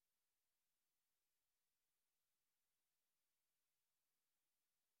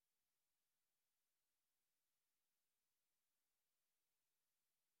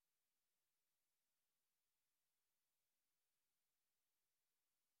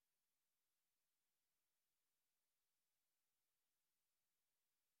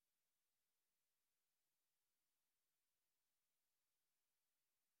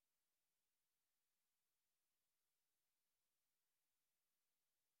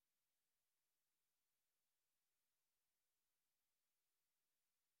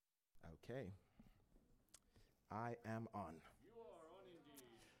Okay. I am on. You are on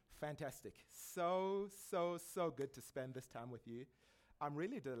indeed. Fantastic. So good to spend this time with you. I'm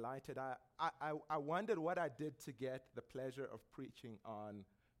really delighted. I wondered what I did to get the pleasure of preaching on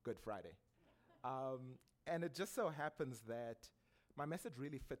Good Friday. And it just so happens that my message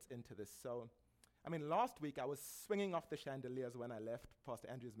really fits into this. So, last week I was swinging off the chandeliers when I left Pastor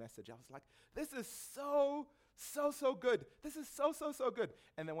Andrew's message. I was like, this is so good. This is so good.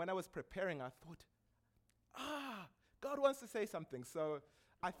 And then when I was preparing, I thought, God wants to say something. So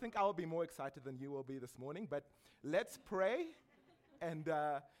I think I'll be more excited than you will be this morning. But let's pray and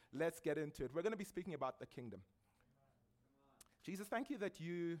let's get into it. We're going to be speaking about the kingdom. Jesus, thank you that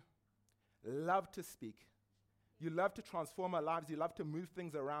you love to speak. You love to transform our lives. You love to move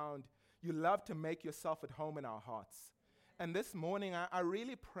things around. You love to make yourself at home in our hearts. And this morning, I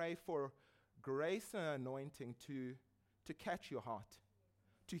really pray for grace and anointing to catch your heart,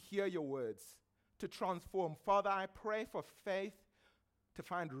 to hear your words, to transform. Father, I pray for faith to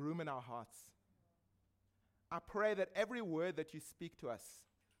find room in our hearts. I pray that every word that you speak to us,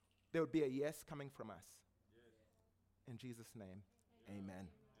 there would be a yes coming from us. Yes. In Jesus' name, amen.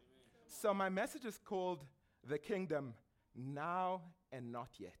 So my message is called The Kingdom, Now and Not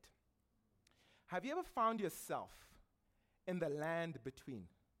Yet. Have you ever found yourself in the land between?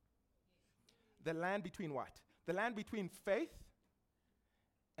 The land between what? The land between faith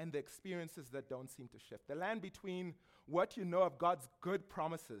and the experiences that don't seem to shift. The land between what you know of God's good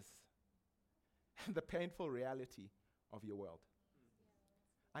promises and the painful reality of your world.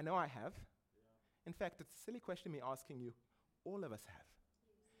 I know I have. In fact, it's a silly question me asking you. All of us have.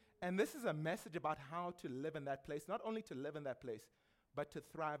 And this is a message about how to live in that place, not only to live in that place, but to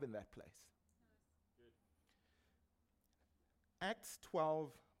thrive in that place. Acts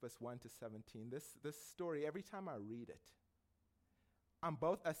 12, verse 1 to 17. This story, every time I read it, I'm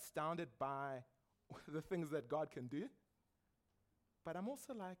both astounded by the things that God can do, but I'm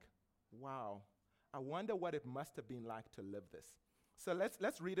also like, wow, I wonder what it must have been like to live this. So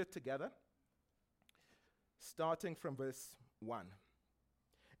let's read it together, starting from verse 1.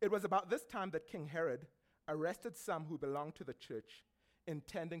 It was about this time that King Herod arrested some who belonged to the church,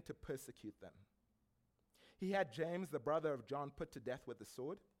 intending to persecute them. He had James, the brother of John, put to death with the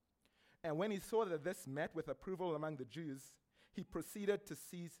sword. And when he saw that this met with approval among the Jews, he proceeded to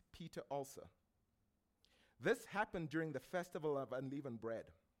seize Peter also. This happened during the festival of unleavened bread.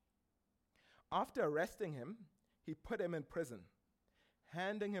 After arresting him, he put him in prison,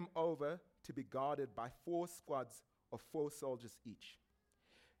 handing him over to be guarded by 4 squads of 4 soldiers each.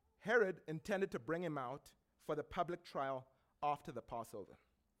 Herod intended to bring him out for the public trial after the Passover.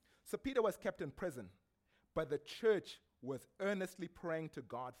 So Peter was kept in prison, but the church was earnestly praying to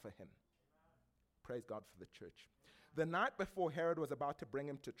God for him. Praise God for the church. The night before Herod was about to bring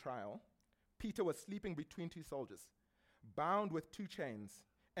him to trial, Peter was sleeping between 2 soldiers, bound with 2 chains,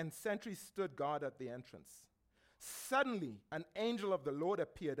 and sentries stood guard at the entrance. Suddenly, an angel of the Lord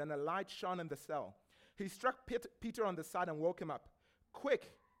appeared, and a light shone in the cell. He struck Peter on the side and woke him up.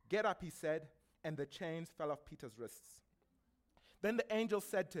 "Quick, get up," he said, and the chains fell off Peter's wrists. Then the angel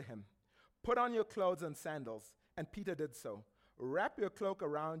said to him, "Put on your clothes and sandals," and Peter did so. "Wrap your cloak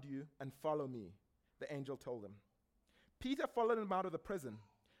around you and follow me," the angel told him. Peter followed him out of the prison,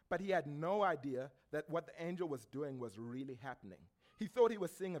 but he had no idea that what the angel was doing was really happening. He thought he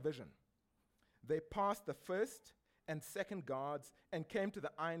was seeing a vision. They passed the first and second guards and came to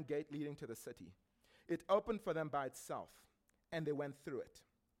the iron gate leading to the city. It opened for them by itself, and they went through it.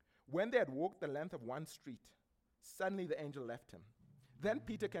 When they had walked the length of one street, suddenly the angel left him. Then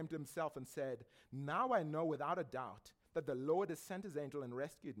Peter came to himself and said, "Now I know without a doubt that the Lord has sent his angel and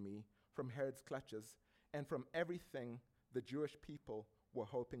rescued me from Herod's clutches and from everything the Jewish people were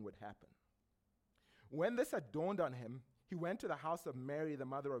hoping would happen." When this had dawned on him, he went to the house of Mary, the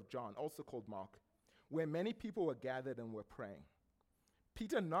mother of John, also called Mark, where many people were gathered and were praying.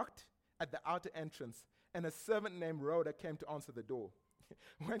 Peter knocked at the outer entrance, and a servant named Rhoda came to answer the door.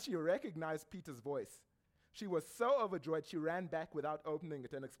 When she recognized Peter's voice, she was so overjoyed she ran back without opening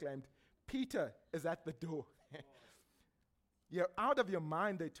it and exclaimed, "Peter is at the door." "You're out of your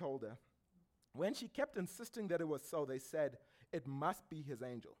mind," they told her. When she kept insisting that it was so, they said, "It must be his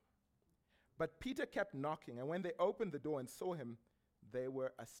angel." But Peter kept knocking, and when they opened the door and saw him, they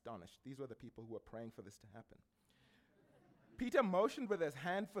were astonished. These were the people who were praying for this to happen. Peter motioned with his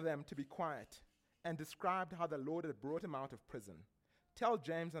hand for them to be quiet and described how the Lord had brought him out of prison. "Tell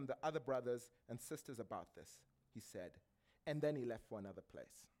James and the other brothers and sisters about this," he said, and then he left for another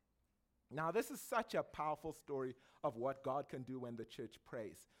place. Now, this is such a powerful story of what God can do when the church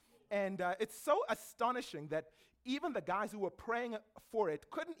prays. And it's so astonishing that even the guys who were praying for it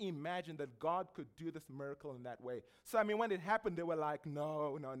couldn't imagine that God could do this miracle in that way. So, I mean, when it happened, they were like,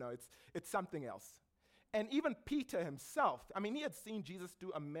 no, it's something else. And even Peter himself, I mean, he had seen Jesus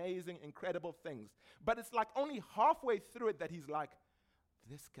do amazing, incredible things. But it's like only halfway through it that he's like,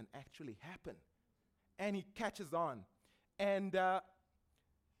 this can actually happen. And he catches on. And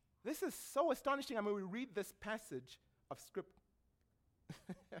this is so astonishing. I mean, we read this passage of Scripture.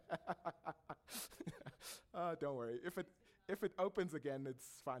 Oh, don't worry. If it opens again, it's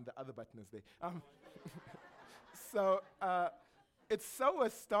fine. The other button is there. So it's so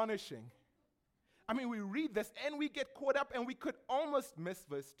astonishing. I mean, we read this and we get caught up and we could almost miss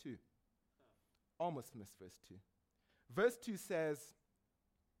verse 2. Almost miss verse 2. Verse 2 says,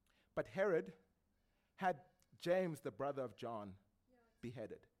 but Herod had James, the brother of John,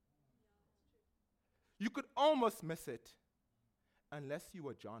 beheaded. You could almost miss it unless you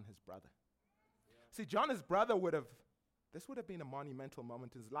were John, his brother. See, John, his brother, this would have been a monumental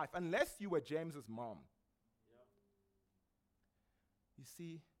moment in his life, unless you were James's mom. You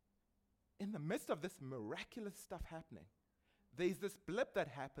see, in the midst of this miraculous stuff happening, there's this blip that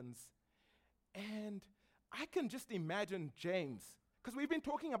happens, and I can just imagine James, because we've been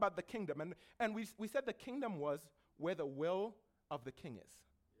talking about the kingdom, and we said the kingdom was where the will of the king is.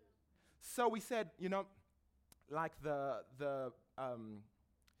 So we said, like the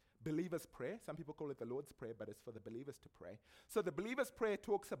believer's prayer. Some people call it the Lord's Prayer, but it's for the believers to pray. So the believer's prayer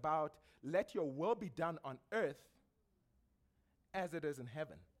talks about, let your will be done on earth as it is in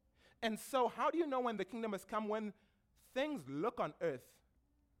heaven. And so how do you know when the kingdom has come? When things look on earth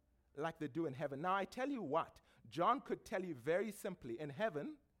like they do in heaven. Now, I tell you what, John could tell you very simply, in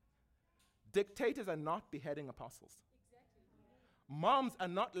heaven, dictators are not beheading apostles. Exactly. Moms are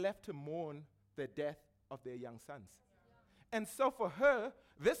not left to mourn the death of their young sons. And so for her,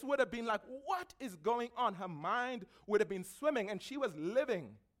 this would have been like, what is going on? Her mind would have been swimming, and she was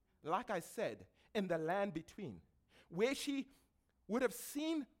living, like I said, in the land between, where she would have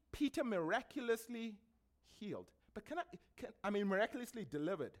seen Peter miraculously healed. But miraculously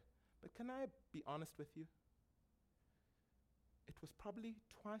delivered. But can I be honest with you? It was probably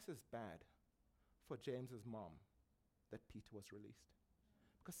twice as bad for James's mom that Peter was released.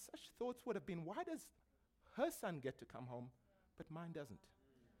 Because such thoughts would have been, why does her son get to come home, but mine doesn't?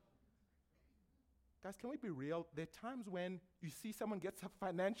 Guys, can we be real? There are times when you see someone gets a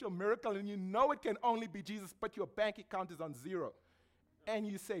financial miracle and you know it can only be Jesus, but your bank account is on zero. And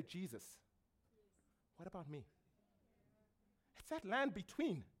you say, Jesus, what about me? It's that land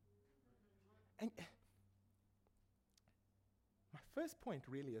between. And my first point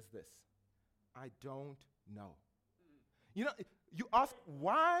really is this. I don't know. You ask,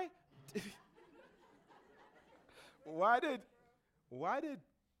 why did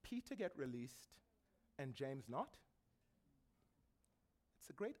Peter get released and James not? It's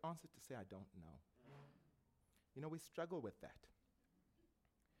a great answer to say, I don't know. We struggle with that.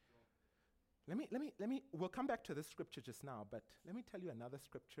 We'll come back to this scripture just now, but let me tell you another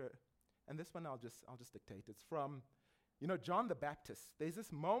scripture, and this one I'll just dictate. It's from, John the Baptist. There's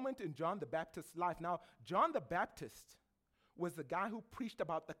this moment in John the Baptist's life. Now, John the Baptist was the guy who preached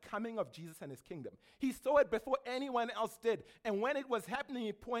about the coming of Jesus and his kingdom. He saw it before anyone else did, and when it was happening,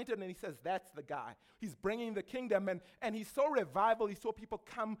 he pointed and he says, that's the guy. He's bringing the kingdom, and he saw revival. He saw people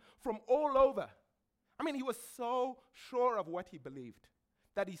come from all over. He was so sure of what he believed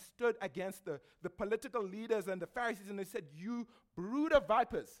that he stood against the political leaders and the Pharisees, and he said, you brood of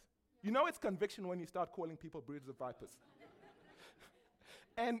vipers. It's conviction when you start calling people broods of vipers.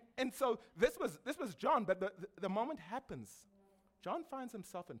 and so this was John, but the moment happens, John finds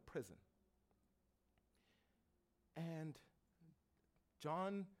himself in prison. And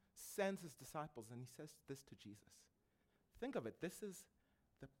John sends his disciples, and he says this to Jesus. Think of it. This is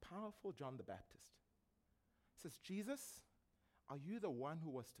the powerful John the Baptist. He says, Jesus, are you the one who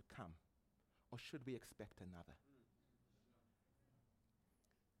was to come, or should we expect another?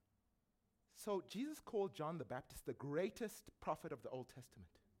 So Jesus called John the Baptist the greatest prophet of the Old Testament.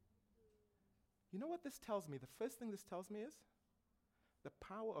 You know what this tells me? The first thing this tells me is the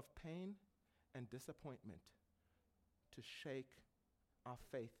power of pain and disappointment to shake our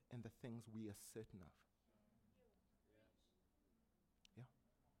faith in the things we are certain of.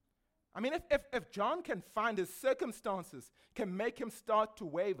 If John can find his circumstances can make him start to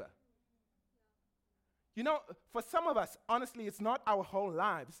waver. For some of us, honestly, it's not our whole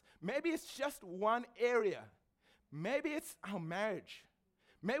lives. Maybe it's just one area. Maybe it's our marriage.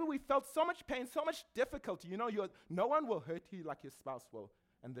 Maybe we felt so much pain, so much difficulty. No one will hurt you like your spouse will.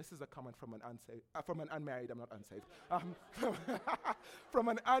 And this is a comment from an unmarried, I'm not unsaved, from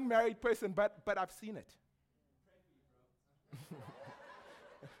an unmarried person, but I've seen it.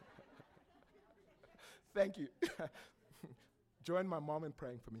 Thank you. Join my mom in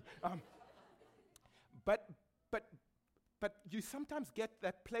praying for me. But you sometimes get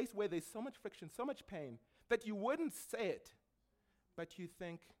that place where there's so much friction, so much pain, that you wouldn't say it, but you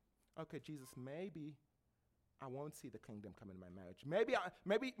think, okay, Jesus, maybe I won't see the kingdom come in my marriage.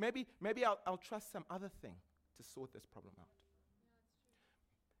 Maybe I'll trust some other thing to sort this problem out.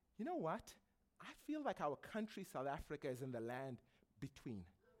 You know what? I feel like our country, South Africa, is in the land between.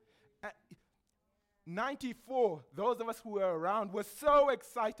 94, those of us who were around were so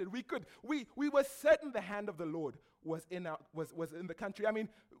excited. We were certain the hand of the Lord was in the country. I mean,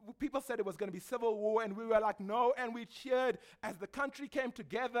 people said it was going to be civil war, and we were like, no, and we cheered as the country came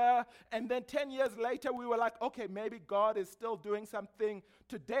together. And then 10 years later, we were like, okay, maybe God is still doing something.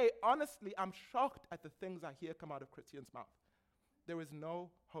 Today, honestly, I'm shocked at the things I hear come out of Christians' mouth. There is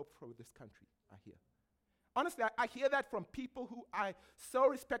no hope for this country, I hear. Honestly, I hear that from people who I so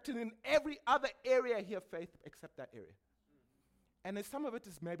respected in every other area I hear faith except that area. And some of it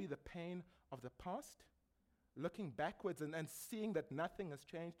is maybe the pain of the past, looking backwards and seeing that nothing has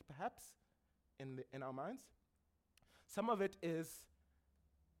changed, perhaps, in our minds. Some of it is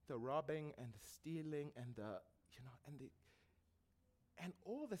the robbing and the stealing and and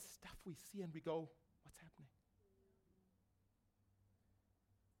all the stuff we see and we go, what's happening?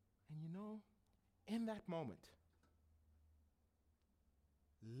 And in that moment,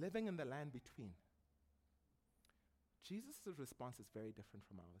 living in the land between, Jesus' response is very different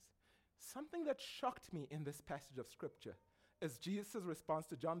from ours. Something that shocked me in this passage of Scripture is Jesus' response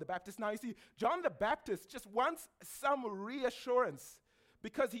to John the Baptist. Now, you see, John the Baptist just wants some reassurance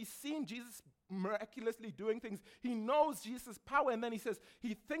because he's seen Jesus miraculously doing things. He knows Jesus' power, and then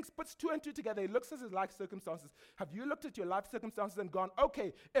he puts two and two together. He looks at his life circumstances. Have you looked at your life circumstances and gone,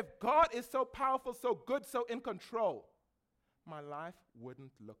 okay, if God is so powerful, so good, so in control, my life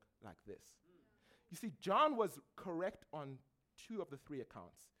wouldn't look like this. You see, John was correct on 2 of the 3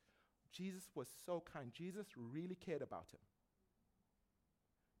 accounts. Jesus was so kind. Jesus really cared about him.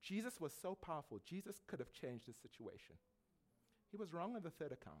 Jesus was so powerful. Jesus could have changed the situation. He was wrong on the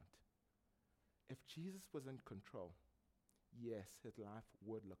 3rd account. If Jesus was in control, yes, his life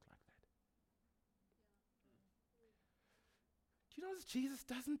would look like that. Do you notice Jesus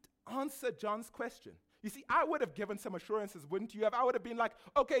doesn't answer John's question? You see, I would have given some assurances, wouldn't you have? I would have been like,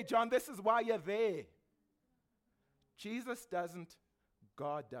 okay, John, this is why you're there. Jesus doesn't.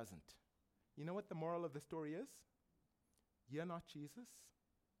 God doesn't. You know what the moral of the story is? You're not Jesus.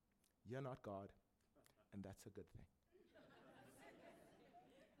 You're not God. And that's a good thing.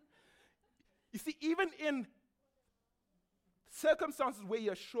 You see, even in circumstances where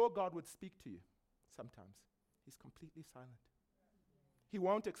you're sure God would speak to you, sometimes he's completely silent. He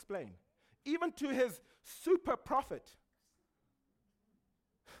won't explain. Even to his super prophet.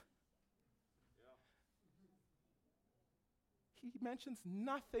 He mentions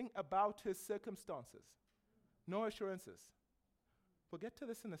nothing about his circumstances. No assurances. We'll get to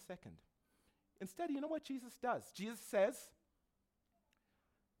this in a second. Instead, you know what Jesus does? Jesus says,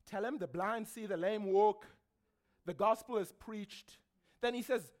 tell him the blind see, the lame walk, the gospel is preached. Then he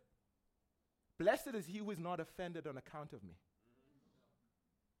says, blessed is he who is not offended on account of me.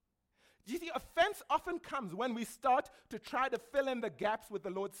 You see, offense often comes when we start to try to fill in the gaps with the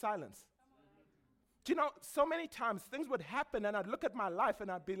Lord's silence. Do you know, so many times things would happen and I'd look at my life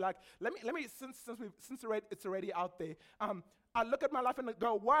and I'd be like, let me since it's already out there, I'd look at my life and I'd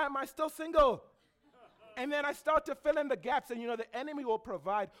go, why am I still single? And then I start to fill in the gaps, and the enemy will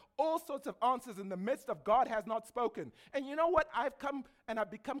provide all sorts of answers in the midst of God has not spoken. And you know what? I've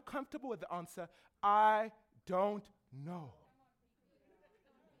become comfortable with the answer, I don't know.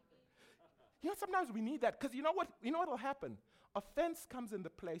 Sometimes we need that, because you know what will happen? Offense comes in the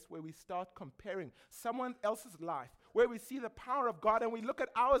place where we start comparing someone else's life, where we see the power of God and we look at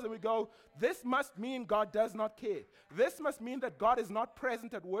ours and we go, this must mean God does not care. This must mean that God is not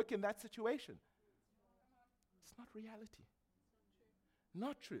present at work in that situation. It's not reality.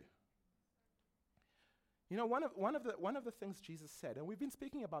 Not true. One of the things Jesus said, and we've been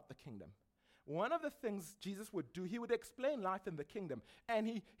speaking about the kingdom. One of the things Jesus would do, he would explain life in the kingdom. And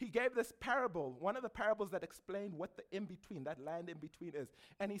he gave this parable, one of the parables that explained what the in-between, that land in-between is.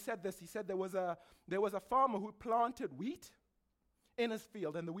 And he said this, he said there was a farmer who planted wheat in his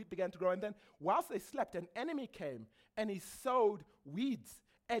field, and the wheat began to grow. And then whilst they slept, an enemy came, and he sowed weeds.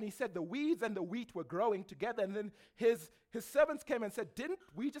 And he said the weeds and the wheat were growing together. And then his servants came and said, didn't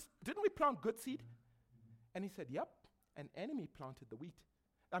we plant good seed? And he said, yep, an enemy planted the wheat.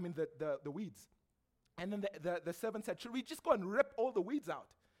 the weeds. And then the servant said, should we just go and rip all the weeds out?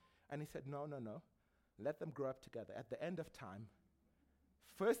 And he said, no. Let them grow up together. At the end of time,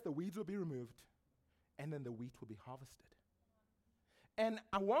 first the weeds will be removed, and then the wheat will be harvested. And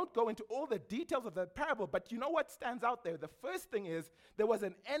I won't go into all the details of the parable, but you know what stands out there? The first thing is there was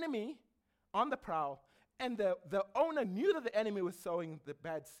an enemy on the prowl, and the owner knew that the enemy was sowing the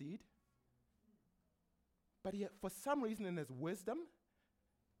bad seed. But for some reason, in his wisdom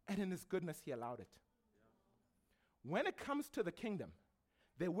and in his goodness, he allowed it. When it comes to the kingdom,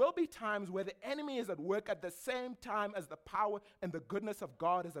 there will be times where the enemy is at work at the same time as the power and the goodness of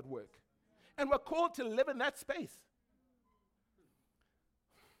God is at work. And we're called to live in that space.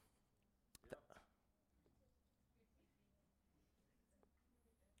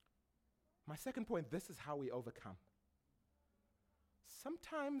 My second point, this is how we overcome.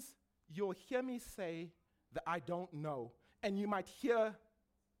 Sometimes you'll hear me say that I don't know, and you might hear,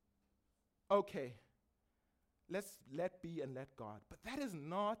 okay, let's let be and let God. But that is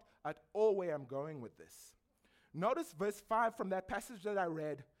not at all where I'm going with this. Notice verse 5 from that passage that I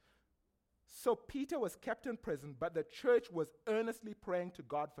read. So Peter was kept in prison, but the church was earnestly praying to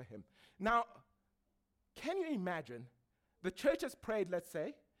God for him. Now, can you imagine? The church has prayed, let's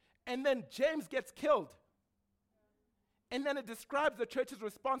say, and then James gets killed. And then it describes the church's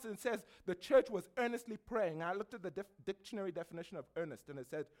response and says the church was earnestly praying. I looked at the dictionary definition of earnest, and it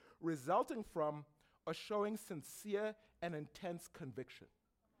said resulting from or showing sincere and intense conviction.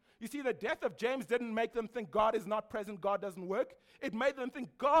 You see, the death of James didn't make them think God is not present, God doesn't work. It made them think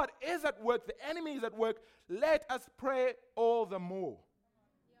God is at work, the enemy is at work. Let us pray all the more.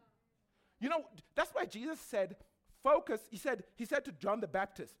 You know, that's why Jesus said, focus, he said to John the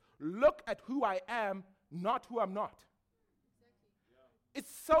Baptist, look at who I am, not who I'm not. It's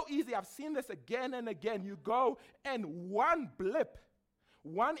so easy. I've seen this again and again. You go and one blip,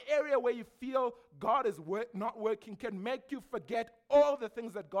 one area where you feel God is not working can make you forget all the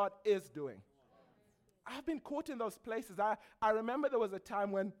things that God is doing. I've been caught in those places. I remember there was a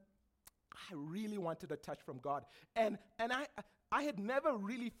time when I really wanted a touch from God. And I had never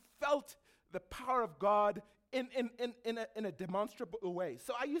really felt the power of God in a demonstrable way.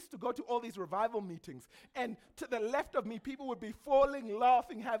 So I used to go to all these revival meetings, and to the left of me, people would be falling,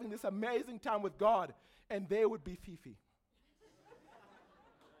 laughing, having this amazing time with God, and there would be Fifi.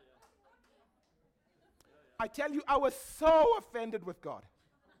 I tell you, I was so offended with God.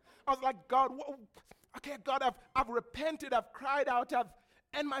 I was like, God, okay, God, I've repented, I've cried out,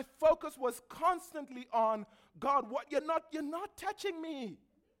 and my focus was constantly on God. What you're not touching me.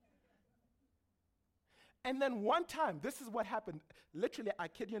 And then one time, this is what happened. Literally, I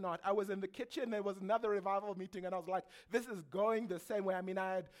kid you not, I was in the kitchen, there was another revival meeting, and I was like, this is going the same way. I mean,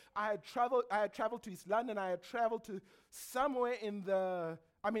 I had traveled to East London, I had traveled to somewhere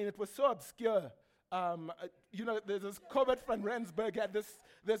it was so obscure. There's this Corbett van Rensburg had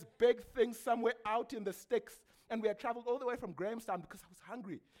this big thing somewhere out in the sticks, and we had traveled all the way from Grahamstown because I was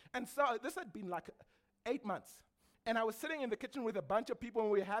hungry. And so this had been like 8 months. And I was sitting in the kitchen with a bunch of people,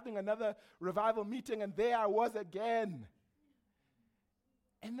 and we were having another revival meeting, and there I was again.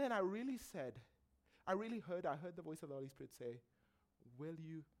 And then I heard the voice of the Holy Spirit say, will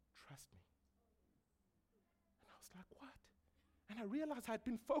you trust me? And I was like, what? And I realized I'd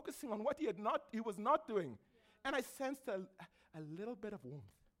been focusing on what he was not doing. And I sensed a little bit of warmth.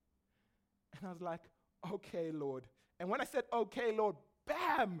 And I was like, okay, Lord. And when I said, okay, Lord,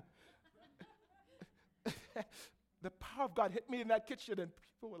 bam! The power of God hit me in that kitchen, and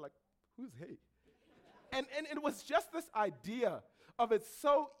people were like, who's he? And it was just this idea of it's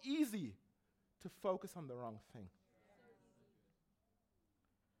so easy to focus on the wrong thing.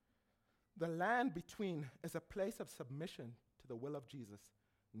 The land between is a place of submission to the will of Jesus,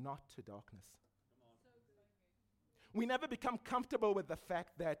 not to darkness. We never become comfortable with the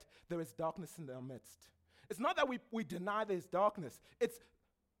fact that there is darkness in our midst. It's not that we deny there's darkness. It's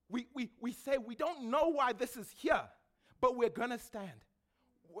we say we don't know why this is here, but we're going to stand.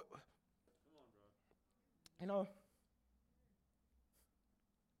 Come on, bro. You know,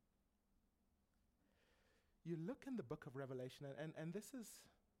 you look in the book of Revelation, and this is,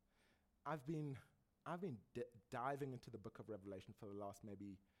 I've been diving into the book of Revelation for the last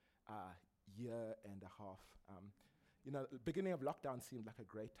maybe year and a half. The beginning of lockdown seemed like a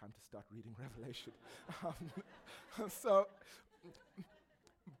great time to start reading Revelation.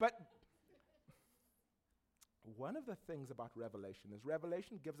 But one of the things about Revelation is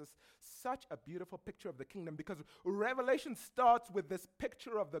Revelation gives us such a beautiful picture of the kingdom, because Revelation starts with this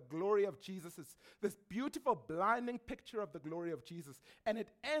picture of the glory of Jesus, this beautiful blinding picture of the glory of Jesus, and it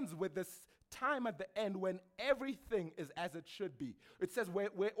ends with this time at the end when everything is as it should be. It says where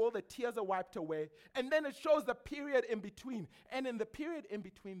all the tears are wiped away. And then it shows the period in between. And in the period in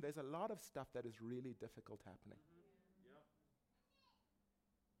between, there's a lot of stuff that is really difficult happening.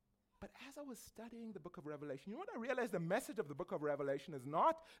 But as I was studying the book of Revelation, you know what I realized? The message of the book of Revelation is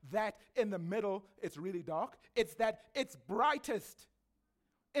not that in the middle it's really dark. It's that it's brightest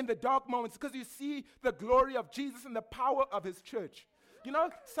in the dark moments because you see the glory of Jesus and the power of his church. You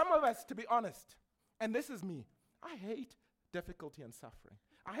know, some of us, to be honest, and this is me, I hate difficulty and suffering.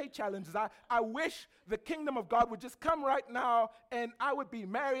 I hate challenges. I wish the kingdom of God would just come right now and I would be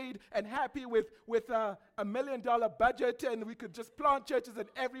married and happy with a $1 million budget and we could just plant churches and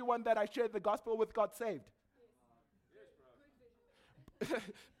everyone that I shared the gospel with got saved.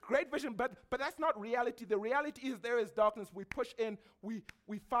 Great vision, but that's not reality. The reality is there is darkness. We push in, we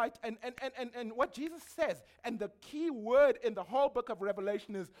fight, and what Jesus says, and the key word in the whole book of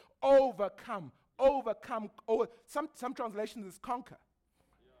Revelation is overcome. Some translations is conquer.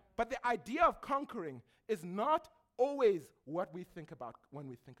 But the idea of conquering is not always what we think about when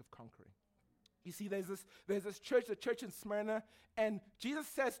we think of conquering. You see, there's this church, the church in Smyrna, and Jesus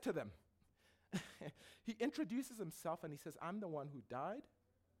says to them, he introduces himself and he says, I'm the one who died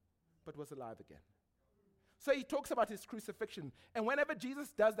but was alive again. So he talks about his crucifixion. And whenever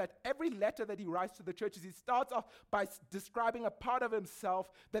Jesus does that, every letter that he writes to the churches, he starts off by describing a part of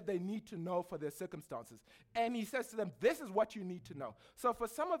himself that they need to know for their circumstances. And he says to them, this is what you need to know. So for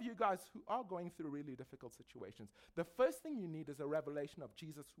some of you guys who are going through really difficult situations, the first thing you need is a revelation of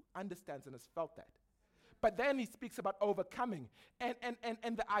Jesus who understands and has felt that. But then he speaks about overcoming. And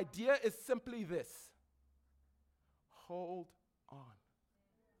the idea is simply this. Hold on.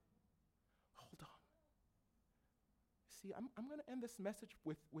 See, I'm going to end this message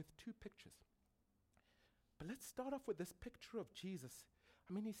with two pictures. But let's start off with this picture of Jesus.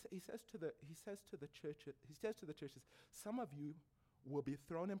 I mean, he says to the churches, some of you will be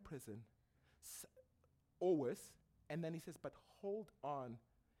thrown in prison, or worse. And then he says, but hold on,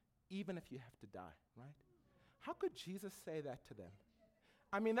 even if you have to die, right? How could Jesus say that to them?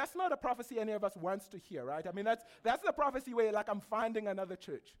 I mean, that's not a prophecy any of us wants to hear, right? I mean, that's the prophecy where like I'm finding another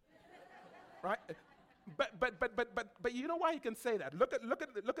church, right? But you know why he can say that? Look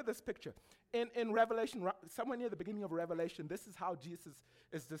at this picture. In Revelation, somewhere near the beginning of Revelation, this is how Jesus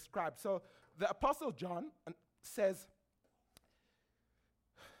is described. So the Apostle John says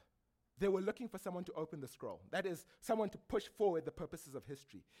they were looking for someone to open the scroll. That is, someone to push forward the purposes of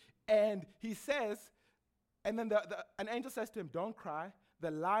history. And he says, and then an angel says to him, don't cry, the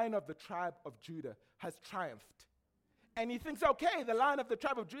Lion of the tribe of Judah has triumphed. And he thinks, okay, the Lion of the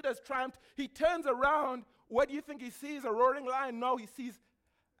tribe of Judah has triumphed. He turns around. What do you think he sees? A roaring lion? No, he sees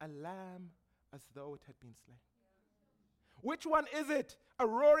a lamb as though it had been slain. Which one is it? A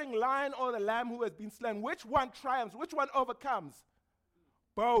roaring lion or the lamb who has been slain? Which one triumphs? Which one overcomes?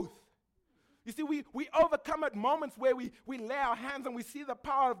 Both. You see, we overcome at moments where we lay our hands and we see the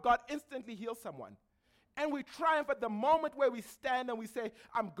power of God instantly heal someone. And we triumph at the moment where we stand and we say,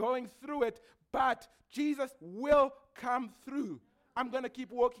 I'm going through it, but Jesus will come through. I'm going to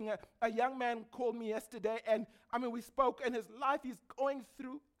keep walking. A young man called me yesterday, and we spoke, and his life, he's going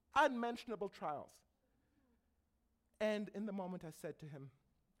through unmentionable trials. And in the moment I said to him,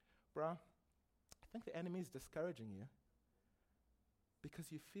 bro, I think the enemy is discouraging you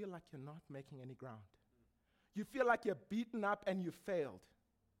because you feel like you're not making any ground. You feel like you're beaten up and you failed.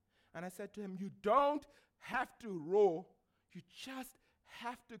 And I said to him, you don't have to roar. You just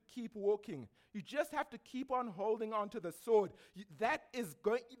have to keep walking. You just have to keep on holding on to the sword.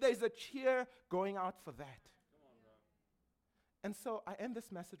 There's a cheer going out for that. And so I end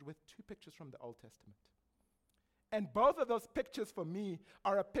this message with two pictures from the Old Testament. And both of those pictures for me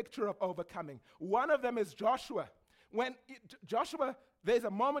are a picture of overcoming. One of them is Joshua. Joshua, there's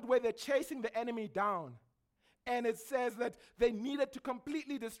a moment where they're chasing the enemy down. And it says that they needed to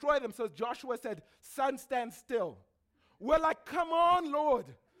completely destroy them. So Joshua said, sun, stand still. We're like, come on, Lord.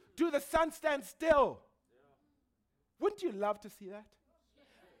 Do the sun stand still? Yeah. Wouldn't you love to see that?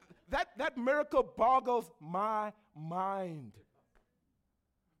 That miracle boggles my mind.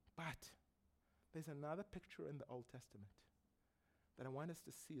 But there's another picture in the Old Testament that I want us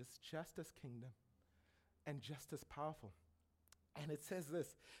to see as just as kingdom and just as powerful. And it says this.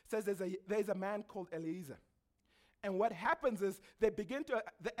 It says there's a man called Eliezer. And what happens is the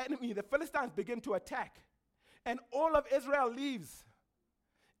Philistines begin to attack. And all of Israel leaves.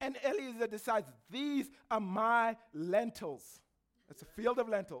 And Eliezer decides, these are my lentils. It's a field of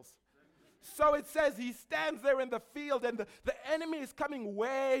lentils. So it says he stands there in the field and the enemy is coming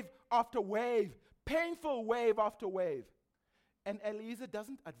wave after wave, painful wave after wave. And Eliezer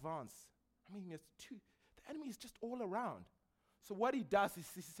doesn't advance. the enemy is just all around. So what he does is,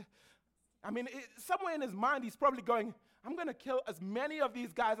 somewhere in his mind, he's probably going, I'm going to kill as many of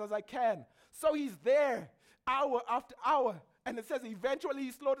these guys as I can. So he's there hour after hour. And it says eventually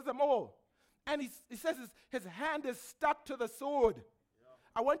he slaughters them all. And he says his hand is stuck to the sword. Yeah.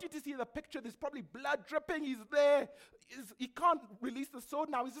 I want you to see the picture. There's probably blood dripping. He's there. He can't release the sword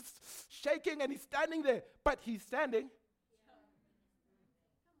now. He's just shaking and he's standing there. But he's standing. Yeah.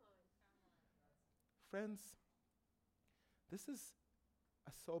 Friends, this is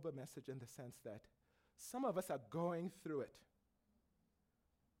a sober message in the sense that some of us are going through it.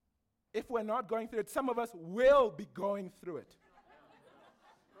 If we're not going through it, some of us will be going through it.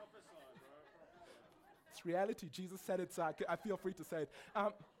 It's reality. Jesus said it, so I feel free to say it.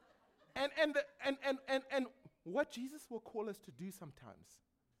 And what Jesus will call us to do sometimes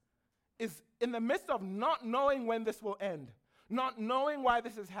is, in the midst of not knowing when this will end, not knowing why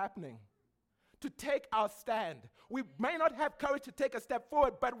this is happening, to take our stand. We may not have courage to take a step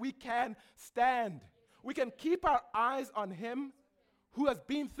forward, but we can stand. We can keep our eyes on Him who has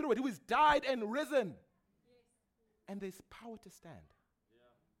been through it, who has died and risen. And there's power to stand. Yeah.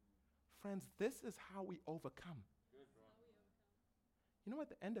 Friends, this is how we overcome. Good, you know, at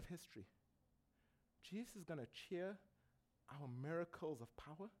the end of history, Jesus is going to cheer our miracles of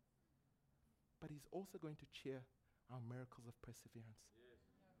power, but He's also going to cheer our miracles of perseverance.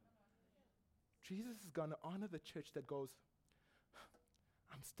 Jesus is going to honor the church that goes,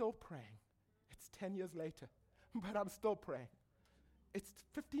 I'm still praying. It's 10 years later, but I'm still praying. It's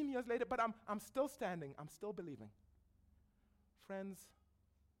 15 years later, but I'm still standing. I'm still believing. Friends,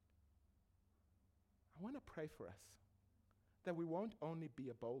 I want to pray for us that we won't only be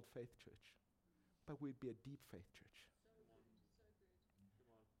a bold faith church, but we'd be a deep faith church.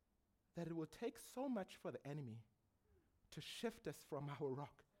 That it will take so much for the enemy to shift us from our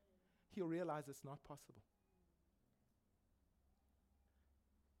rock. He'll realize it's not possible.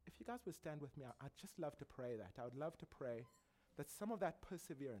 If you guys would stand with me, I'd just love to pray that. I would love to pray that some of that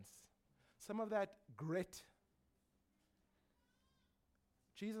perseverance, some of that grit,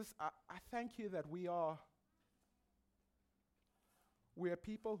 Jesus, I thank you that we are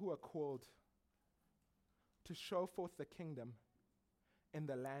people who are called to show forth the kingdom in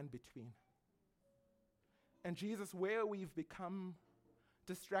the land between. And Jesus, where we've become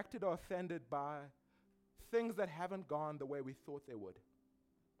distracted or offended by things that haven't gone the way we thought they would,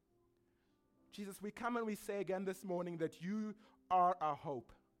 Jesus, we come and we say again this morning that you are our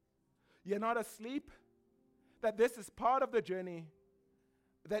hope. You're not asleep, that this is part of the journey,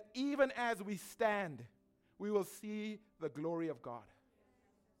 that even as we stand, we will see the glory of God.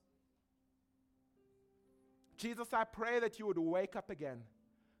 Jesus, I pray that you would wake up again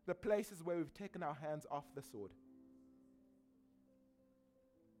the places where we've taken our hands off the sword.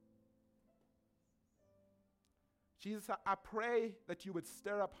 Jesus, I pray that you would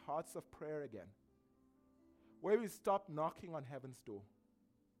stir up hearts of prayer again, where we stop knocking on heaven's door.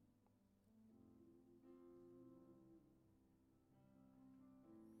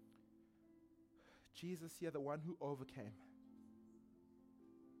 Jesus, you're the one who overcame.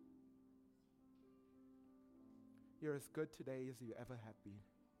 You're as good today as you ever have been.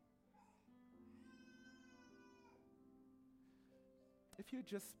 If you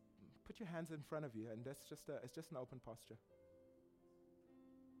just put your hands in front of you, and it's just an open posture.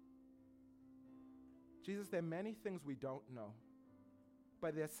 Jesus, there are many things we don't know,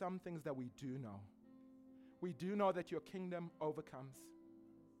 but there are some things that we do know. We do know that your kingdom overcomes.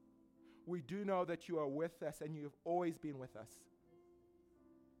 We do know that you are with us and you've always been with us.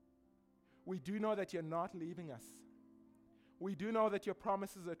 We do know that you're not leaving us. We do know that your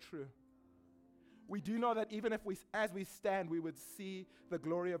promises are true. We do know that even if as we stand, we would see the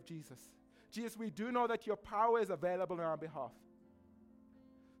glory of Jesus. Jesus, we do know that your power is available on our behalf.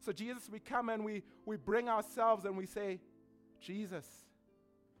 So Jesus, we come and we bring ourselves and we say, Jesus,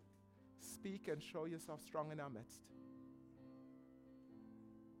 speak and show yourself strong in our midst.